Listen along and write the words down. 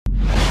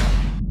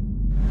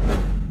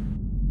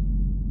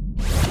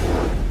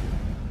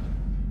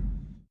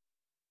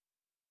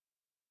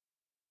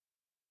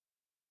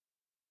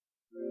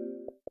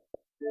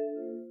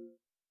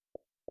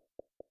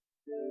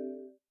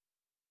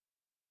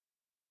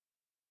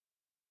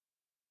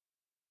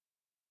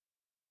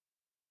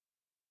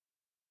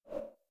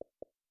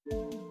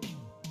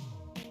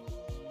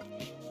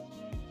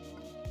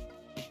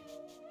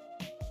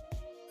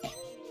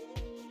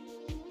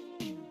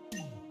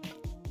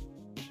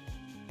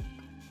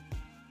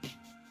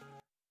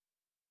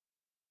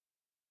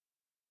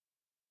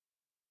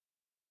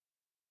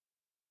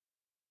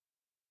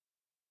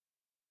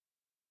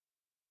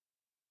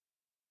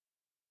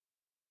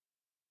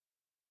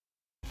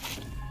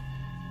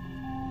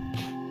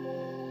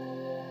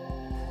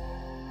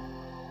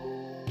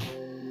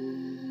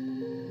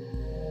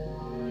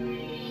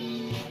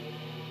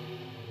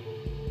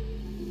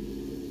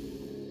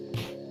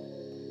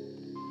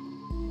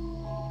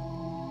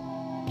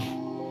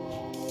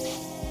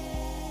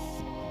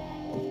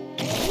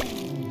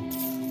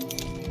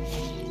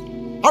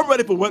I'm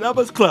ready for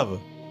whatever's clever.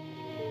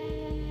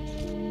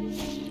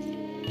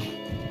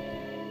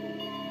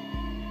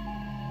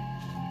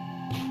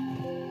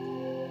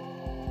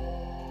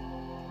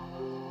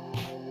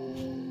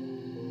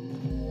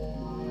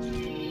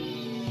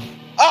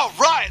 All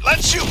right,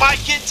 let's shoot my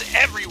kids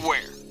everywhere.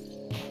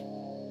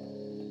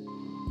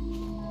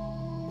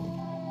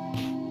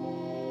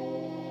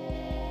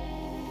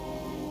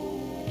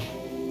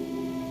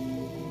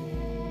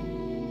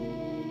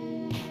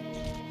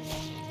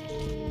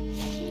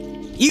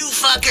 You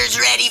fuckers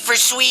ready for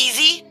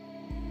Sweezy?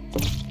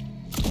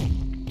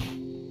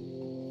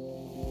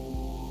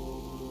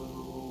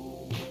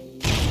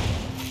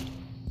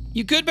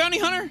 You good, Bounty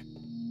Hunter?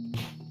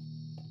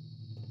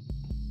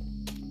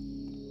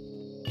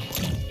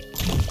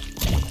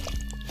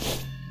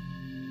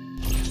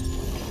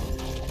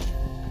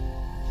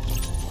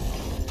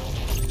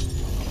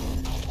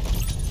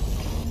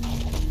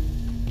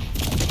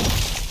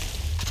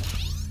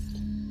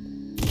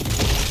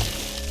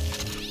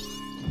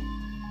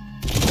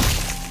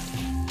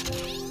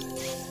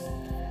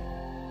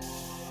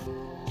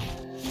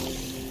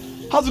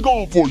 How's it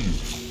going for you?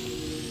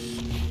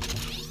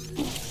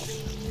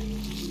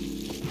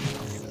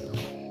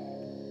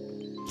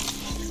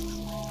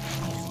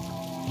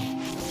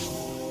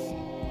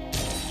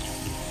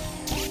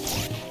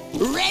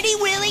 Ready,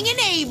 willing, and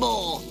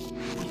able.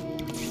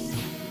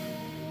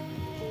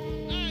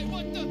 Hey,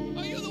 what the?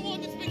 Are you the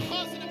one that's been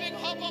causing a big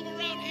hubbub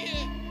around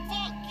here?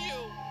 Fuck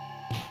you!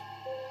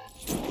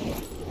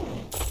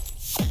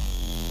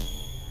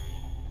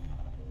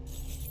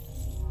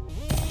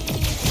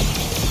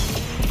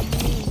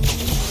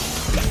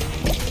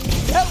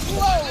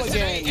 Hello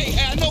again! Hey,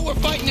 I know we're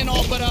fighting and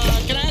all, but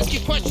can I ask you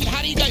a question?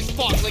 How do you guys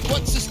fight? Like,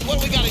 what's this? What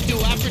do we gotta do?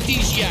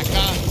 Aphrodisiac,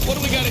 what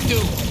do we gotta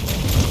do?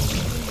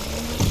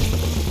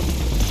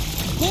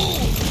 Ooh!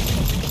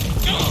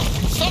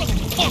 Son of a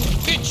fuck,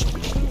 bitch!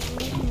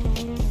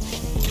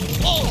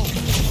 Oh!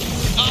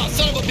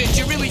 Son of a bitch!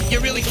 You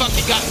really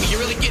fucking got me. You're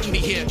really getting me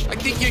here. I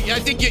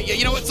think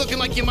you know, it's looking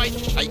like you might.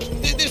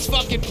 This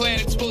fucking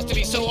planet's supposed to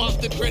be so off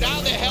the grid.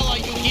 How the hell are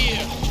you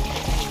here?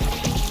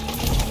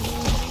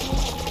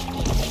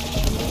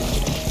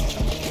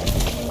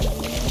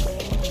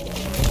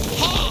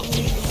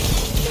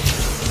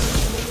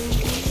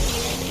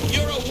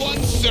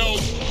 So,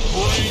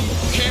 brain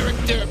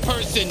character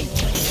person.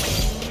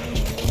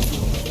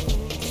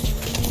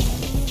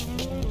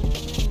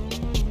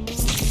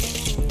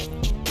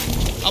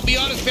 I'll be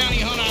honest, Bounty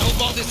Hunter, I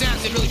hope all this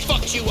acid really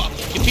fucked you up,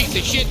 you piece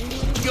of shit.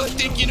 You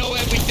think you know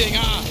everything,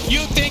 huh?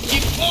 You think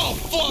you... Oh,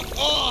 fuck!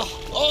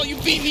 Oh, you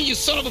beat me, you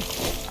son of a...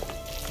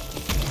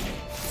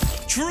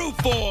 True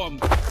form!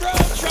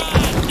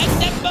 Protron!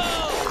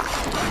 Assemble!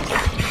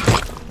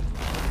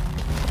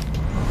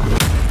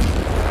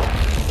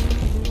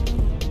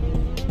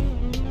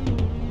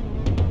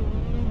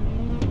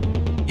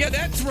 Yeah,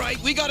 that's right.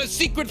 We got a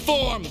secret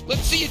form.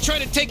 Let's see you try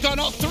to take on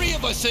all three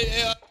of us.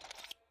 It's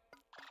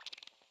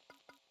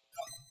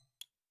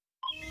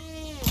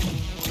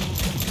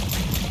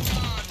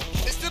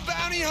the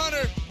bounty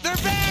hunter. They're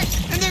back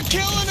and they're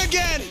killing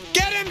again.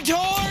 Get him,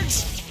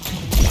 Torgs!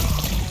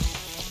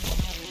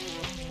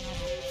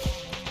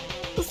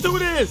 Let's do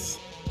this.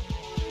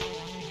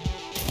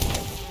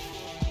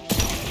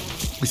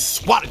 We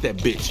swatted that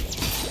bitch.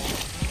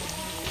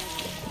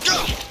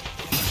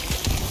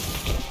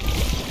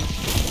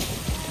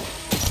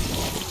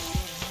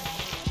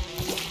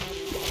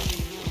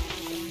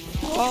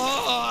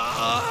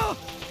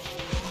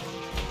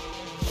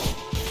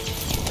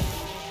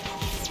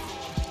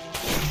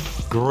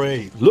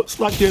 Great. Looks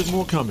like there's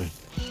more coming.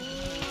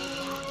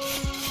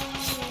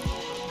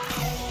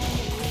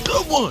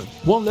 Good one.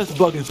 One less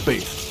bug in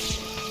space.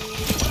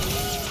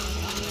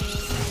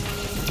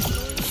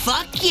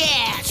 Fuck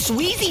yeah!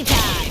 Sweezy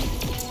time!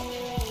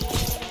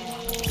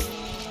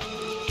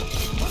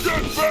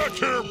 Get back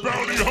here,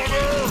 bounty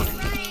hunter!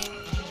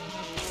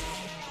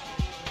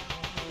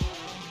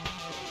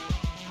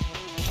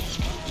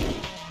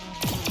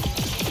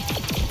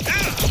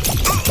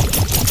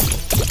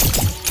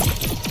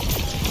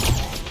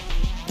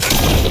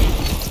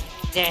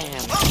 Damn.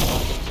 Oh,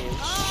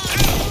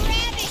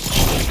 ravish!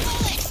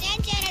 Bullets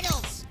and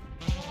genitals!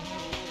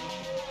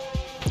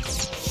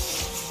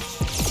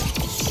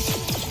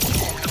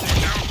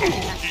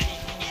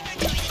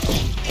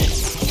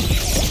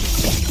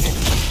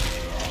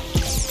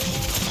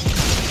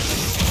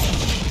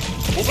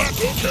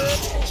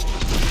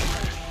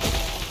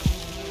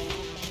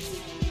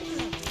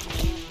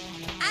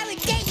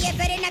 if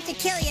I didn't have to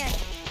kill you.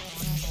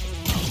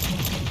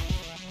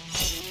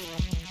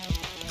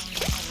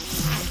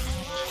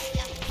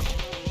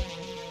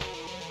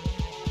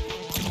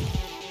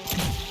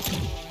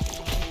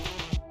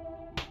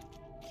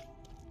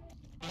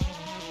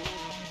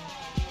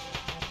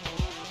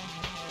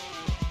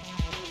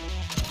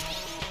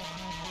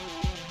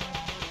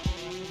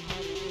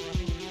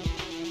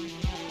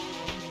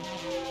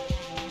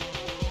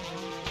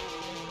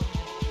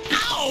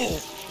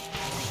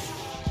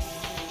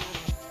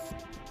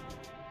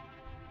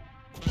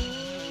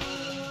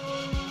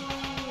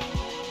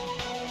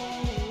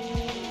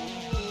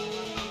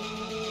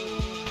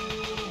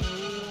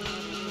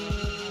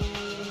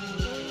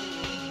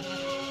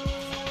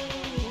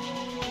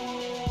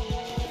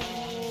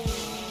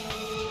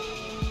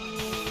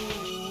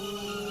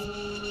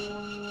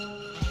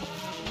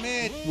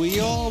 We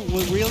all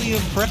were really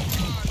impressed.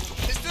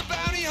 It's the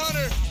bounty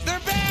hunter. They're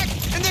back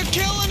and they're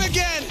killing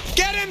again.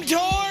 Get him,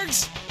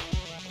 Torgs!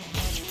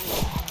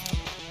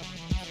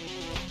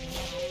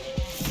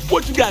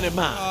 What you got in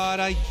mind? God,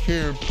 I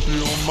can't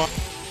feel my...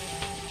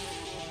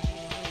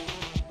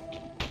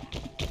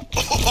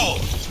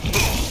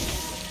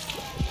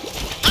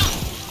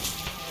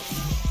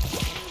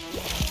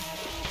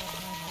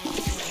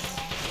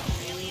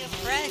 Really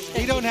impressed.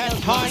 We don't have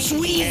time.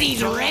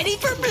 Sweezy's ready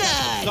for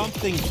blood.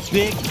 Something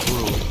big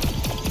brewing.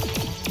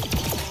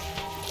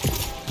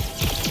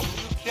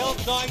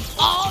 Killed 9.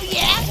 Oh,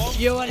 yeah?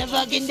 You wanna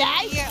fucking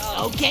die?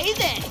 Okay,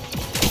 then.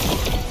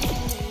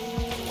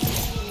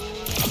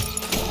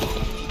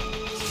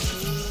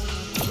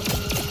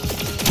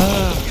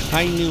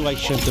 I knew I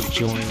shouldn't have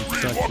joined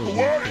such a weak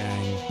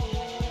gang.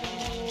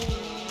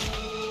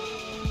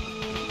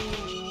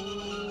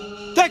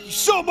 Thank you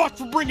so much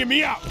for bringing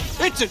me out.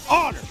 It's an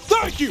honor.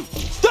 Thank you.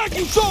 Thank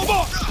you so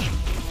much.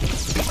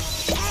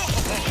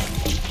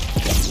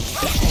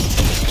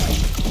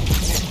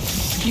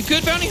 You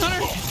good, Bounty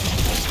Hunter?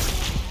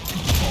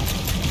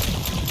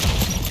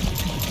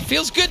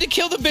 Feels good to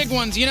kill the big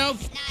ones, you know?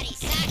 Snotty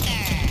sucker.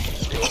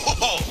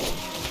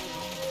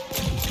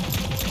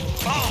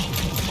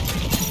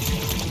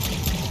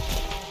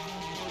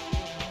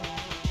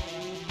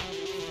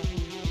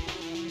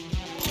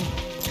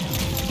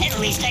 At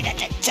least I got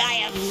to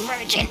die a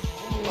virgin.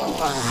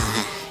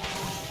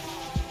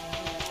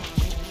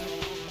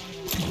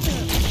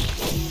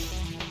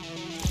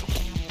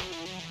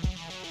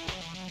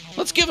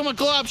 Let's give him a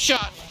glob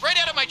shot. Right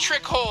out of my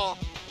trick hole.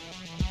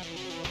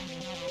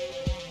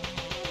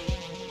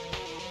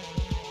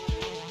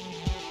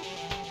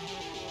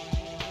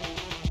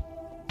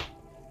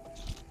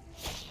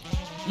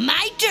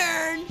 My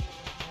turn.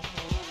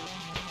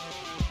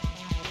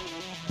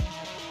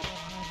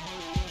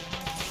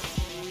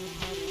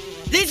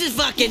 This is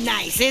fucking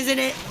nice, isn't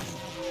it?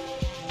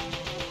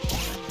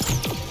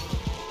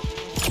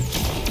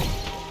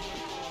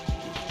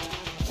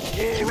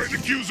 Oh, right in the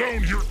Q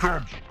zone. Here it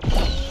comes.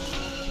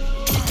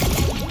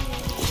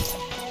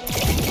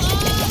 Oh,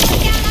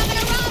 look out, I'm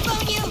gonna rob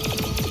on you.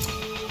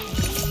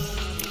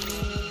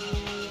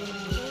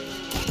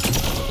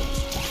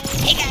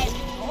 Hey guys,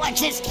 watch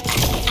this.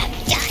 I'm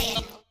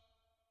dying.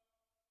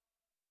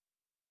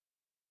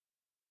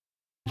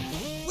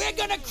 We're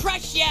gonna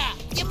crush ya!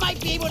 You might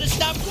be able to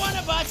stop one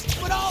of us,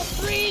 but all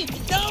three?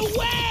 No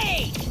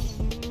way!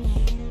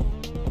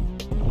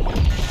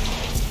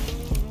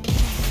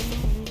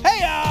 Hey,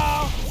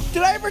 y'all!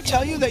 Did I ever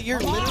tell you that you're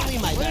literally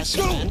my best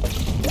friend?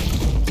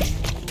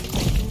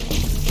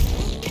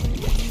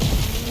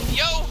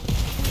 Yo!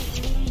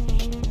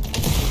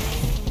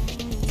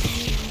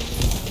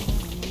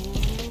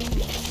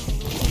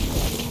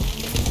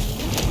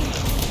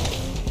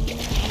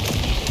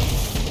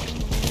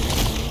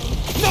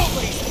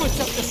 Nobody splits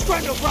up the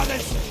Scrandle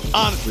brothers.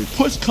 Honestly,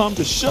 push come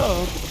to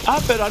shove, I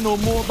bet I know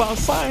more about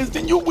science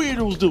than you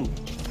weirdos do.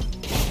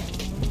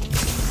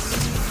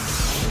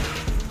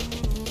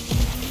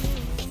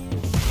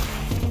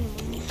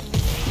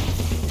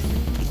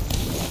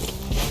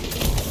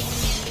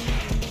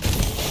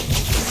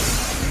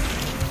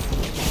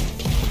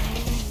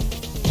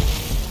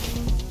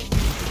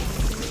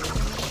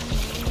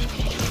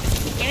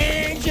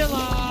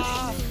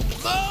 Angela!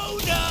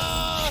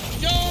 Mona!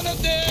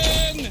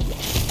 Jonathan!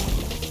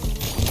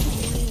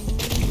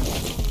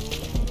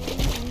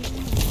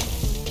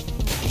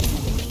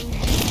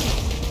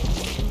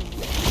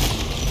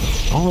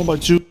 I don't know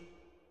about you.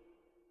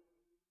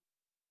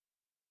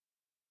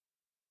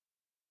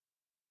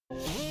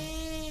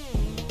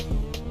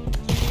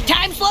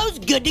 Time slow's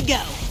good to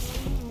go.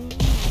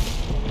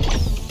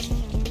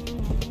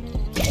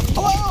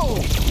 Hello!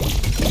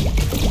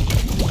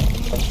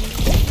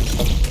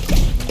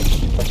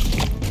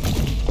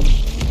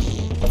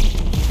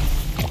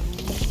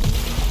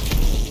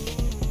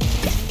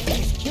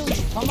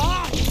 Come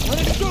on,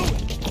 let's do it.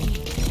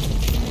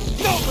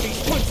 Nobody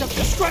splits up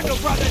the Scrandle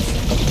brothers.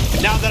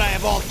 Now that I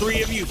have all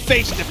three of you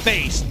face to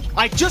face,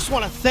 I just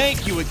want to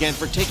thank you again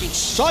for taking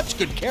such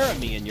good care of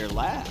me in your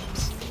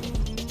labs.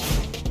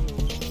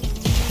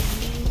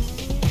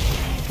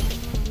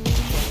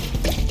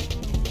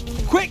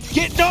 Quick,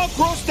 getting all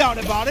grossed out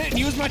about it and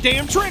use my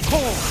damn trick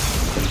horn.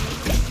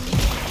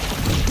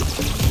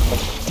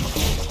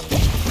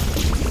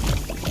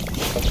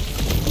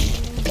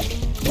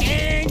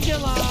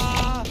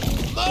 Angela!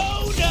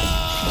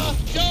 Mona!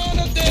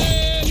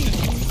 Jonathan!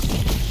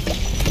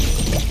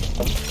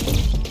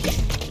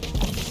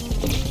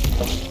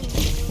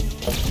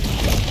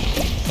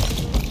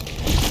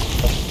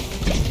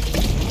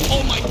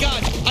 Oh my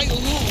God!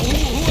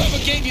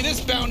 Whoever gave you this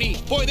bounty,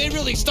 boy, they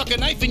really stuck a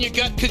knife in your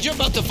gut, because you're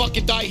about to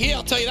fucking die here,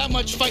 I'll tell you that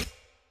much. Fight.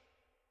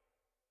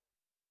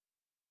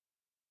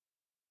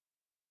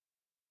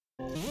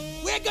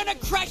 We're gonna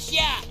crush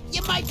ya!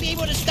 You might be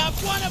able to stop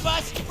one of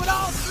us, but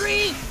all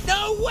three?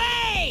 No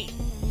way!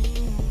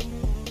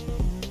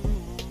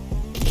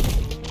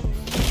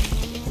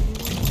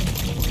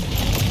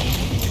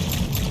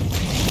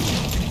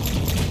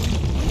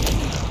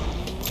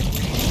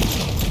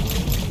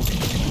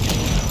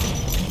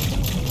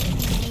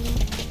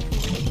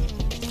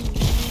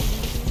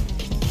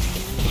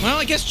 Well,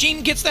 I guess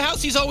Gene gets the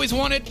house he's always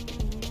wanted.